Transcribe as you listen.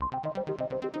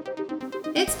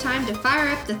It's time to fire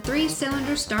up the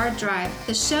three-cylinder Star Drive,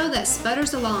 the show that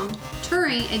sputters along,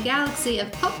 touring a galaxy of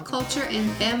pop culture and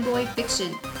fanboy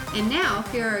fiction. And now,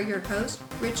 here are your hosts,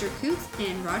 Richard Coots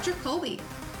and Roger Colby.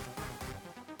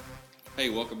 Hey,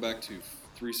 welcome back to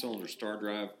Three-Cylinder Star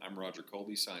Drive. I'm Roger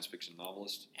Colby, science fiction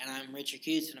novelist. And I'm Richard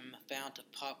Coots, and I'm a fount of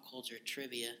pop culture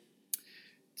trivia.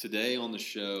 Today on the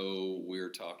show,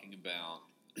 we're talking about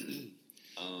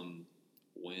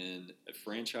when a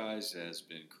franchise has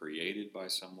been created by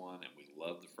someone, and we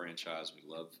love the franchise, we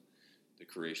love the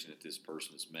creation that this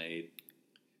person has made,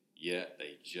 yet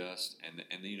they just,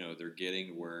 and you know, they're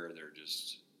getting where they're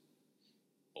just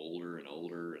older and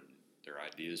older, and their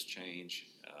ideas change,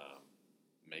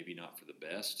 maybe not for the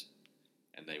best,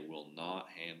 and they will not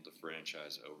hand the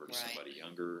franchise over to somebody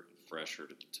younger and fresher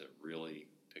to really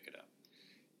pick it up.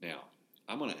 Now,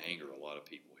 I'm going to anger a lot of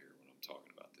people here when I'm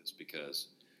talking about this, because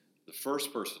the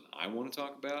first person I want to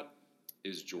talk about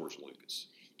is George Lucas.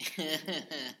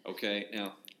 Okay,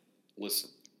 now, listen,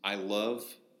 I love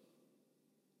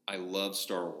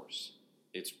Star Wars.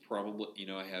 It's probably, you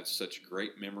know, I have such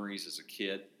great memories as a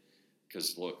kid,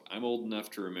 because, look, I'm old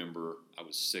enough to remember I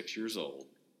was 6 years old.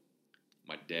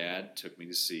 My dad took me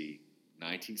to see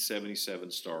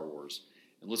 1977 Star Wars.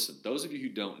 And listen, those of you who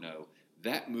don't know,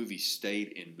 that movie stayed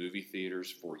in movie theaters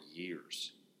for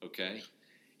years, okay?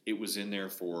 It was in there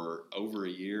for over a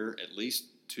year, at least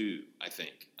 2, I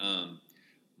think.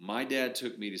 My dad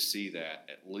took me to see that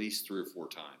at least 3 or 4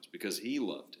 times because he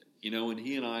loved it, you know, and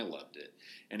he and I loved it.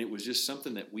 And it was just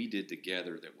something that we did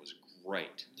together that was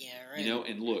great. Yeah, right. You know,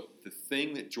 and look, the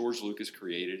thing that George Lucas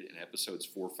created in episodes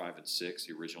 4, 5, and 6,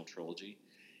 the original trilogy,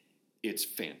 it's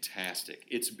fantastic.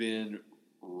 It's been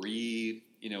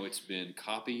it's been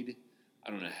copied. I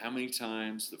don't know how many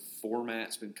times. The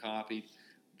format's been copied.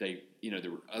 There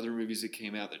were other movies that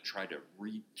came out that tried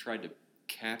to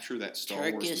capture that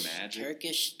Star Wars magic.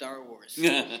 Turkish Star Wars.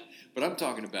 But I'm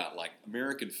talking about like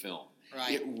American film.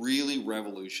 Right. It really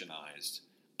revolutionized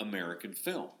American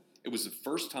film. It was the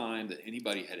first time that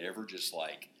anybody had ever just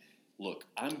like, look,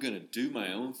 I'm going to do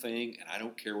my own thing, and I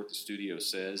don't care what the studio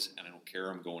says, and I don't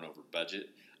care I'm going over budget.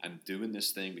 I'm doing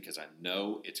this thing because I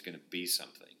know it's going to be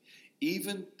something.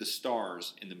 Even the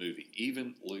stars in the movie,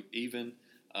 even Luke,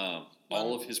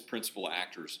 all of his principal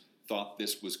actors thought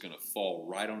this was going to fall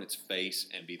right on its face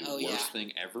and be the worst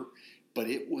thing ever. But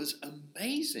it was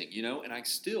amazing, you know, and I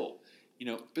still, you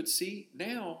know, but see,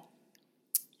 now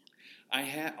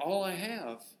all I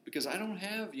have, because I don't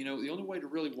have, you know, the only way to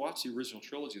really watch the original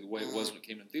trilogy the way it was when it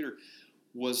came in theater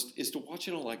is to watch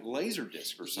it on like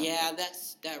Laserdisc or something. Yeah,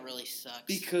 that really sucks.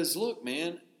 Because look,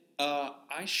 man,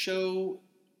 I show,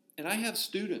 and I have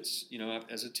students, you know,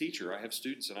 as a teacher, I have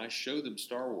students and I show them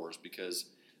Star Wars because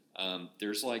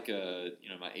there's like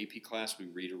my AP class, we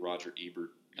read a Roger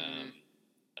Ebert, a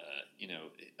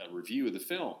review of the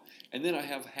film. And then I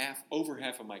have over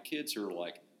half of my kids who are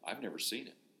like, I've never seen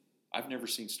it. I've never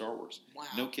seen Star Wars. Wow.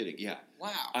 No kidding, yeah.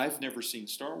 Wow. I've never seen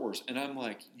Star Wars. And I'm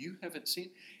like, you haven't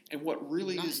seen... And what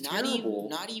really is terrible...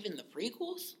 Not even the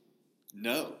prequels?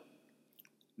 No.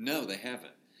 No, they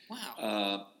haven't.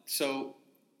 Wow. So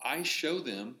I show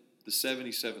them the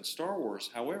 77 Star Wars.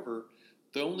 However,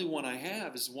 the only one I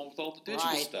have is the one with all the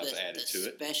digital stuff added to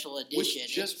it. Special edition.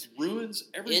 Which just ruins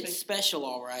everything. It's special,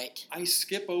 all right. I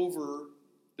skip over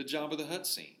the Jabba the Hutt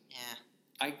scene.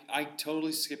 Yeah. I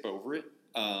totally skip over it.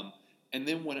 And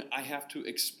then when I have to,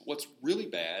 what's really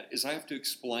bad is I have to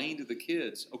explain to the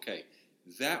kids, okay,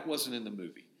 that wasn't in the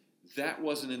movie. That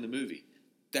wasn't in the movie.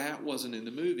 That wasn't in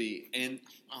the movie. And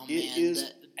it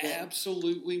is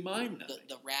absolutely mind-numbing.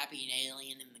 The rapping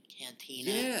alien in the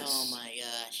cantina. Yes. Oh, my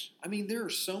gosh. I mean, there are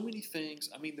so many things.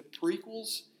 I mean, the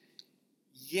prequels,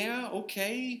 yeah,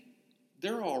 okay,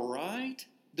 they're all right.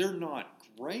 They're not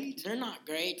great. They're not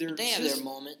great. They have their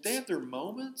moments. They have their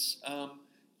moments.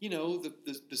 You know,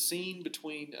 the scene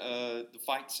between the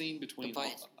fight scene between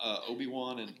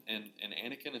Obi-Wan and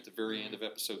Anakin at the very end of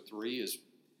Episode 3 is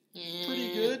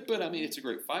pretty good. But I mean, it's a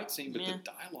great fight scene. But the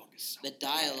dialogue is so the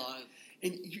dialogue,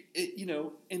 bad.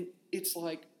 And and it's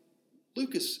like,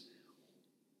 Lucas,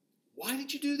 why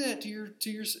did you do that to your?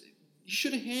 You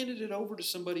should have handed it over to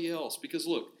somebody else. Because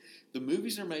look, the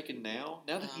movies they're making now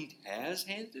that he has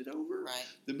handed it over,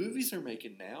 the movies they're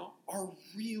making now are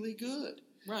really good.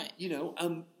 Right. You know,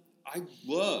 I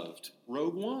loved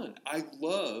Rogue One. I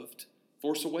loved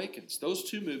Force Awakens. Those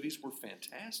 2 movies were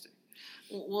fantastic.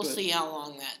 We'll see how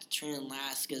long that trend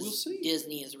lasts because we'll see.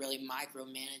 Disney is really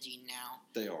micromanaging now.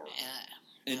 They are.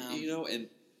 And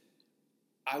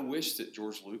I wish that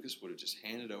George Lucas would have just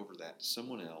handed over that to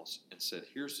someone else and said,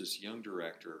 here's this young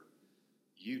director,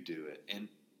 you do it. And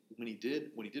when he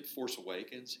did Force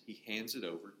Awakens, he hands it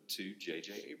over to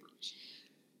J.J. Abrams,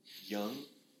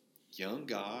 young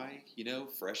guy,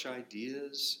 fresh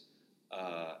ideas,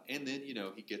 and then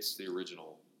he gets the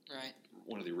original, Right.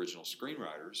 one of the original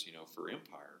screenwriters, for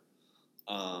Empire.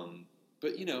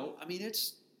 But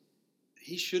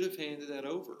he should have handed that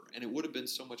over, and it would have been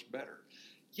so much better.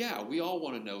 Yeah, we all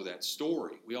want to know that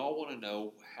story. We all want to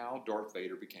know how Darth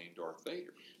Vader became Darth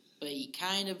Vader. But you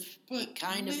kind of pooped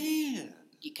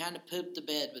the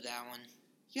bed with that one.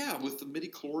 Yeah, with the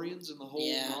midichlorians and the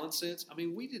whole nonsense. I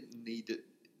mean, we didn't need it.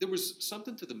 There was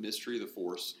something to the mystery of the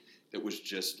Force that was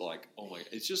just like, oh my!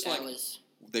 It's just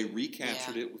they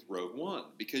recaptured it with Rogue One,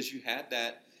 because you had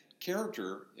that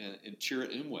character in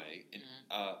Chirrut Imwe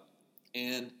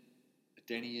and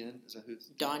Donnie Yen, is that who?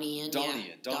 Donnie Yen,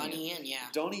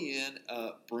 Donnie Yen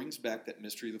brings back that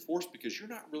mystery of the Force, because you're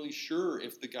not really sure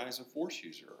if the guy's a Force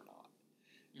user or not.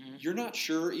 Mm-hmm. You're not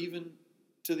sure even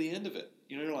to the end of it.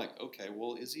 You're like, okay,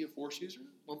 well, is he a Force user?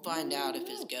 We'll find out if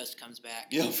his ghost comes back.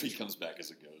 Yeah, if he comes back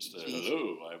as a ghost.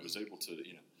 Hello, I was able to,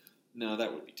 No,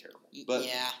 that would be terrible. But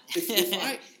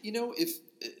if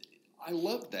I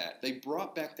love that. They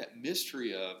brought back that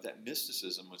mystery of that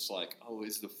mysticism. It's like, oh,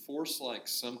 is the Force like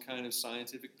some kind of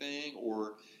scientific thing,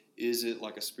 or is it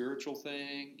like a spiritual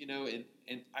thing?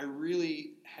 And I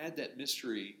really had that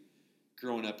mystery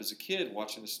growing up as a kid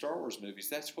watching the Star Wars movies.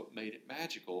 That's what made it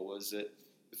magical, was that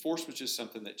the Force was just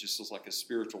something that just was like a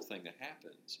spiritual thing that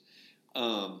happens.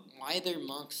 Why they're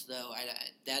monks, though?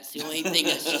 That's the only thing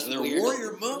that's just they're weird.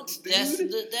 Warrior monks, dude.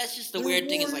 That's just the weird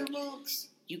thing. Is like, monks.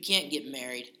 You can't get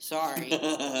married. Sorry.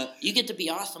 You get to be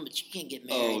awesome, but you can't get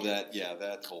married. Oh,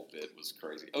 that whole bit was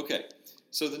crazy. Okay,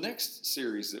 so the next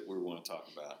series that we want to talk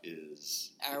about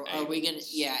is Are we going to...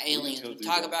 Yeah, Aliens. We'll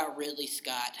talk about Ridley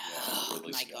Scott. Yeah,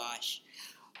 Ridley Scott. Gosh.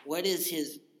 What is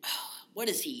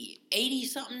he,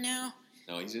 80-something now?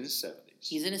 No, he's in his 70s.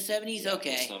 He's in his 70s? Yeah,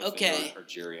 okay. Our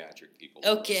geriatric people.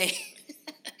 Okay.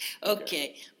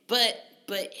 Okay. But...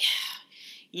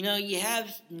 you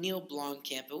have Neil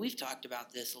Blomkamp, and we've talked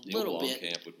about this a little bit.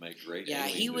 Neil Blomkamp would make great. Yeah,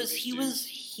 he was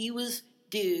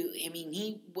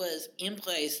in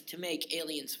place to make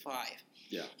Aliens 5.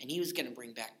 Yeah, and he was going to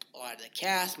bring back a lot of the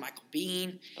cast, Michael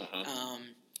Biehn,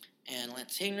 and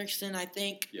Lance Henriksen, I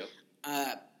think. Yep.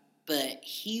 But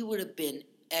he would have been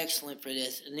excellent for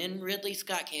this. And then Ridley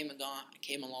Scott came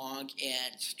along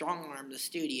and strong-armed the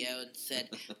studio and said,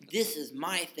 "This is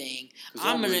my thing.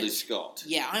 I'm Ridley Scott."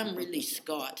 Yeah, I'm Ridley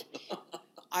Scott.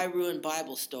 I ruin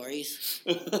Bible stories.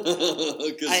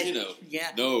 Because,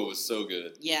 Noah was so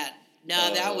good. Yeah.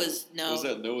 No, that was... No. Was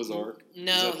that Noah's Ark?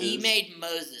 No, he made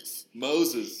Moses.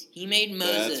 Moses. He made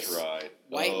Moses. That's right.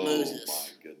 White Moses. Oh,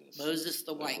 my goodness. Moses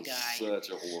the white guy. Such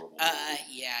a horrible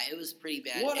yeah, it was pretty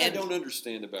bad. What I don't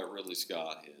understand about Ridley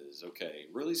Scott is,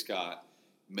 Ridley Scott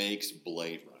makes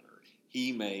Blade Runner.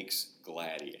 He makes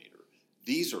Gladiator.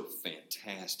 These are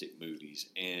fantastic movies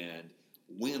and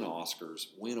win Oscars,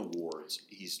 win awards.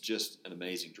 He's just an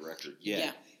amazing director.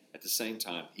 Yet, at the same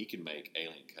time, he can make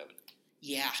Alien Covenant.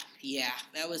 Yeah.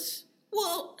 That was...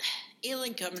 Well,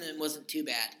 Alien Covenant wasn't too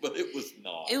bad. But it was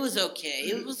not. It was okay.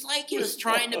 It was like it was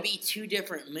trying to be two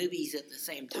different movies at the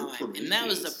same time. And that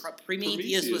was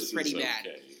Prometheus was pretty bad.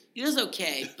 Okay. It was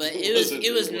okay, but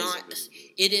it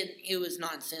was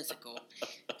nonsensical.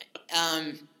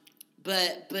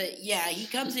 But yeah, he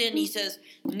comes in and he says,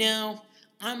 "No,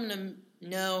 I'm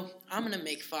gonna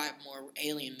make 5 more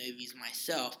Alien movies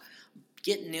myself.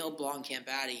 Get Neil Blomkamp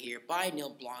out of here. Buy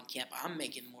Neil Blomkamp. I'm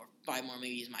making 5 more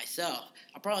movies myself.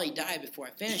 I'll probably die before I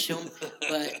finish them,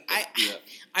 but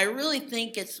I really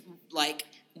think it's like,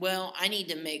 well, I need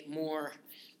to make more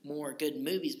good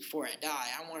movies before I die.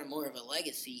 I want more of a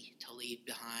legacy to leave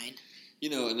behind."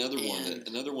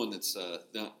 Another one that's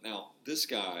now this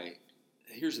guy.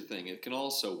 Here's the thing: it can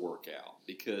also work out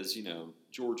because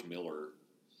George Miller.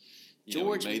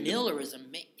 George Miller is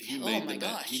amazing. Oh my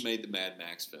gosh! He made the Mad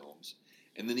Max films,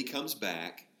 and then he comes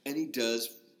back and he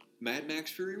does Mad Max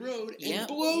Fury Road and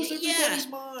blows everybody's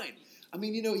mind. I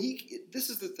mean, this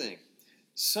is the thing.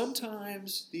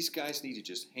 Sometimes these guys need to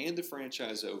just hand the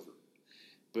franchise over.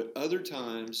 But other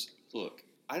times, look,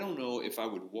 I don't know if I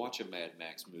would watch a Mad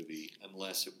Max movie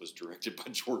unless it was directed by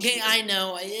George Miller. Yeah, I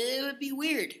know. It would be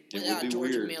weird without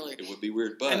George Miller. It would be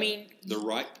weird, but the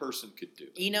right person could do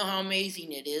it. You know how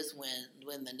amazing it is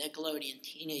when the Nickelodeon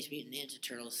Teenage Mutant Ninja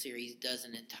Turtles series does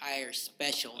an entire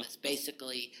special that's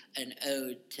basically an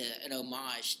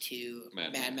homage to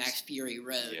Mad Max Fury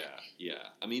Road. Yeah.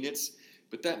 I mean,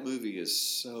 but that movie is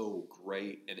so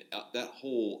great, and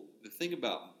the thing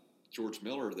about George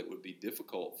Miller that would be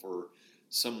difficult for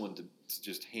someone to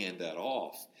just hand that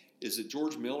off is that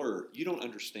George Miller, you don't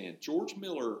understand. George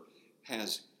Miller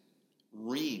has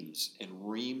reams and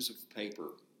reams of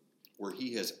paper where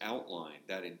he has outlined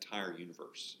that entire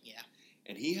universe. Yeah.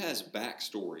 And he has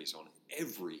backstories on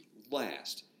every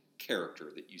last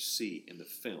character that you see in the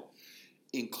film,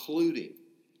 including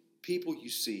people you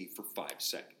see for 5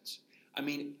 seconds. I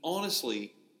mean,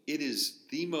 honestly, it is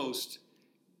the most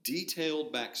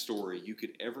detailed backstory you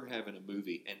could ever have in a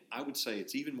movie, and I would say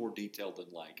it's even more detailed than,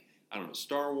 like, I don't know,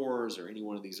 Star Wars or any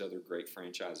one of these other great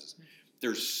franchises.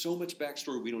 There's so much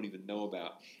backstory we don't even know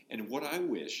about. And what I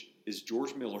wish is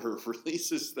George Miller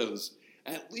releases those,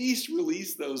 at least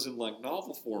release those in like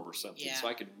novel form or something, so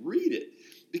I can read it.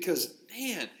 Because,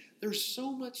 man, there's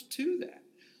so much to that.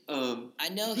 I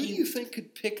know who do you think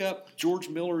could pick up George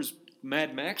Miller's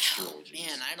Mad Max trilogy?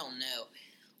 Man, I don't know.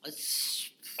 Let's.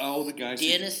 The guys.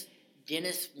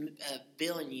 Dennis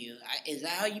Villeneuve. Is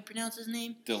that how you pronounce his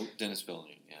name? Dennis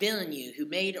Villeneuve. Yeah. Villeneuve, who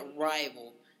made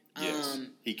Arrival. Yes,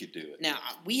 he could do it. Now,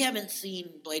 we haven't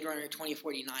seen Blade Runner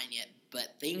 2049 yet,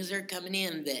 but things are coming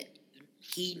in that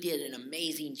he did an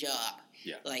amazing job.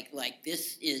 Yeah. Like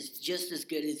this is just as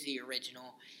good as the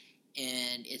original,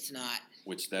 and it's not.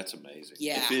 Which, that's amazing.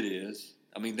 Yeah. If it is,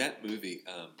 I mean, that movie,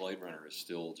 Blade Runner, is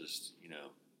still just,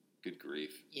 good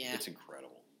grief. Yeah. It's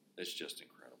incredible. It's just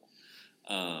incredible.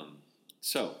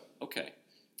 Okay.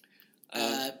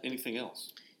 Anything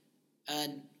else?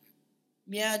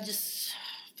 Just,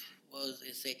 what was I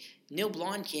going to say? Neil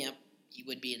Blomkamp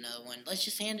would be another one. Let's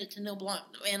just hand it to Neil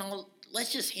Blomkamp. And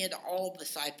let's just hand all the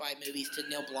sci-fi movies to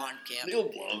Neil Blomkamp. Neil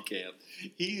Blomkamp.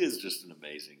 He is just an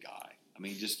amazing guy. I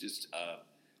mean,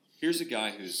 here's a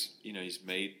guy who's, he's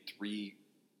made 3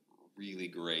 really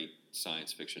great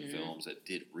science fiction films that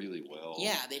did really well.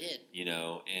 Yeah, they did.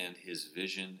 And his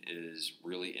vision is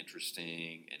really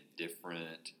interesting and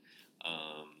different.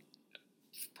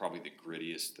 Probably the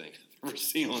grittiest thing I've ever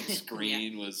seen on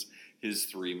screen was his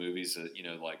 3 movies,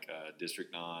 like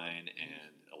District 9 and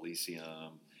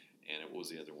Elysium, and what was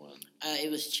the other one? It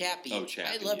was Chappie. Oh,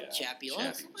 Chappie, I loved Chappie. A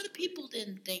lot of people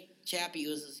didn't think Chappie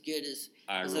was as good as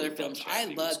other films. I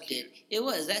loved it. It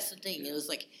was. That's the thing. Yeah.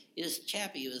 It was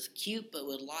Chappie. It was cute, but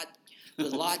with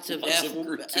lots of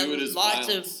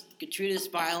gratuitous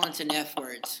violence and F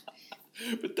words.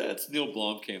 But that's Neil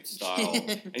Blomkamp's style,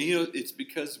 and it's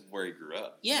because of where he grew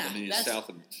up. Yeah, I mean,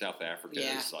 South Africa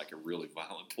is like a really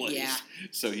violent place. Yeah.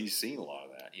 So he's seen a lot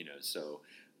of that.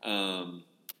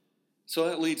 So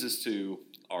that leads us to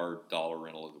our dollar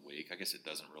rental of the week. I guess it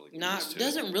doesn't really.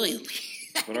 Doesn't really.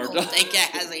 But I don't think it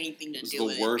has anything to do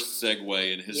with it. It's the worst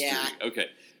segue in history. Yeah. Okay,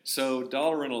 so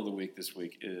dollar rental of the week this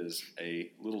week is a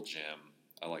little gem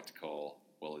I like to call.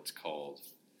 Well, it's called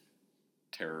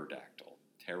Pterodactyl.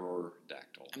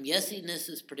 I'm guessing this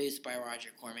is produced by Roger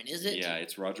Corman. Is it? Yeah,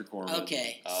 it's Roger Corman.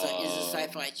 Okay, so is it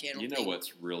Sci-Fi Channel? You know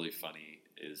what's really funny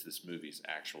is this movie's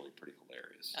actually pretty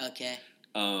hilarious. Okay.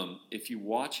 If you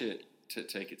watch it to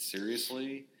take it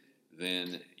seriously,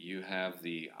 then you have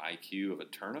the IQ of a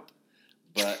turnip.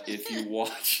 But if you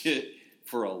watch it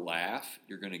for a laugh,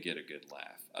 you're going to get a good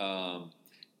laugh.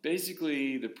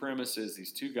 Basically, the premise is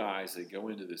these 2 guys, they go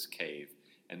into this cave,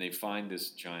 and they find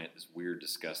this weird,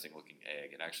 disgusting-looking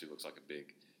egg. It actually looks like a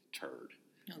big turd.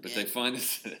 Okay. But they find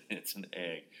it's an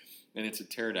egg, and it's a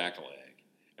pterodactyl egg.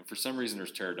 And for some reason,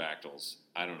 there's pterodactyls.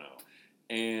 I don't know.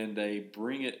 And they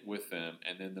bring it with them,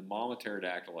 and then the mama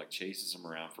pterodactyl chases them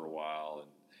around for a while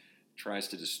and tries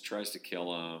to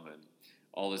kill them and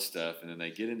all this stuff. And then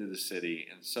they get into the city,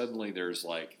 and suddenly there's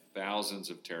thousands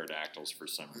of pterodactyls for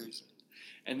some reason.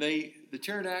 And the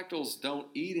pterodactyls don't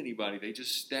eat anybody. They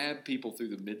just stab people through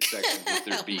the midsection with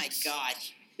their beaks. Oh, my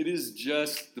gosh. It is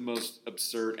just the most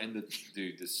absurd. And, the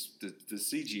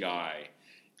CGI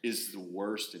is the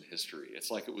worst in history. It's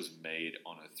like it was made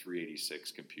on a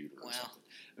 386 computer or something.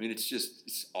 I mean,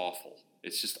 it's awful.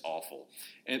 It's just awful.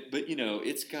 But,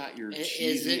 it's got your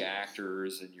cheesy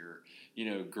actors and your,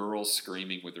 girls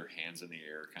screaming with their hands in the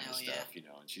air kind of stuff, and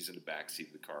she's in the backseat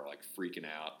of the car, freaking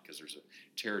out because there's a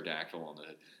pterodactyl on the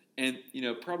hood. And,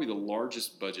 probably the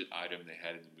largest budget item they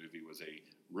had in the movie was a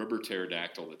rubber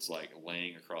pterodactyl that's,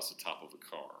 laying across the top of a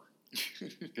car.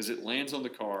 Because it lands on the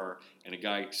car, and a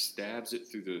guy stabs it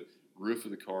through the roof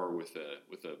of the car with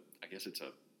a I guess it's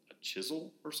a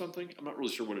chisel or something. I'm not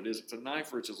really sure what it is. It's a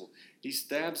knife or a chisel. He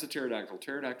stabs the pterodactyl.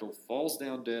 Pterodactyl falls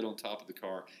down dead on top of the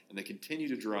car, and they continue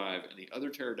to drive, and the other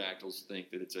pterodactyls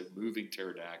think that it's a moving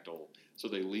pterodactyl, so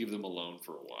they leave them alone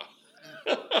for a while.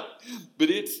 But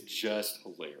it's just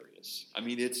hilarious. I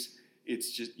mean, it's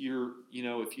just,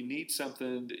 if you need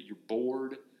something, you're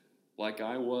bored, like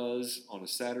I was on a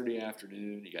Saturday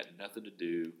afternoon, you got nothing to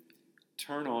do,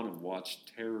 turn on and watch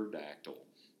Pterodactyl.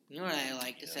 You know what I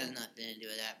like? This has nothing to do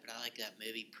with that, but I like that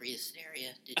movie Prehysteria.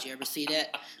 Did you ever see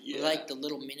that? Yeah. Like the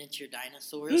little miniature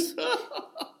dinosaurs.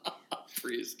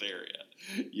 Prehysteria.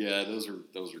 Yeah, those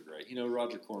are great. You know,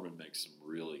 Roger Corman makes some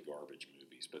really garbage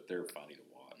movies, but they're funny to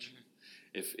watch.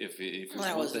 If Well,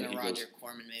 that wasn't a Roger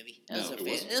Corman movie.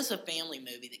 That was a family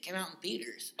movie that came out in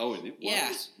theaters. Oh, it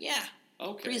was? Yeah.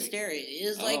 Okay. Prehysteria. It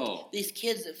is like these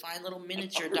kids that find little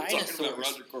miniature dinosaurs. Talking about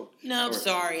Roger Corman. No, I'm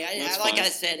sorry. Like I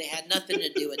said, it had nothing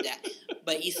to do with that.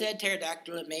 But you said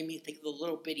pterodactyl, it made me think of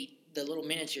the little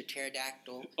miniature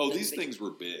pterodactyl. Oh, these things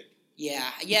were big. Yeah,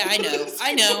 I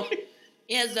know.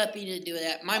 It has nothing to do with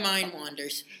that. My mind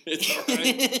wanders. It's all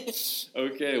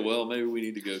right. Okay, well, maybe we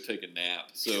need to go take a nap.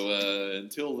 So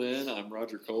until then, I'm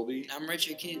Roger Colby. I'm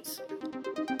Richard Coots.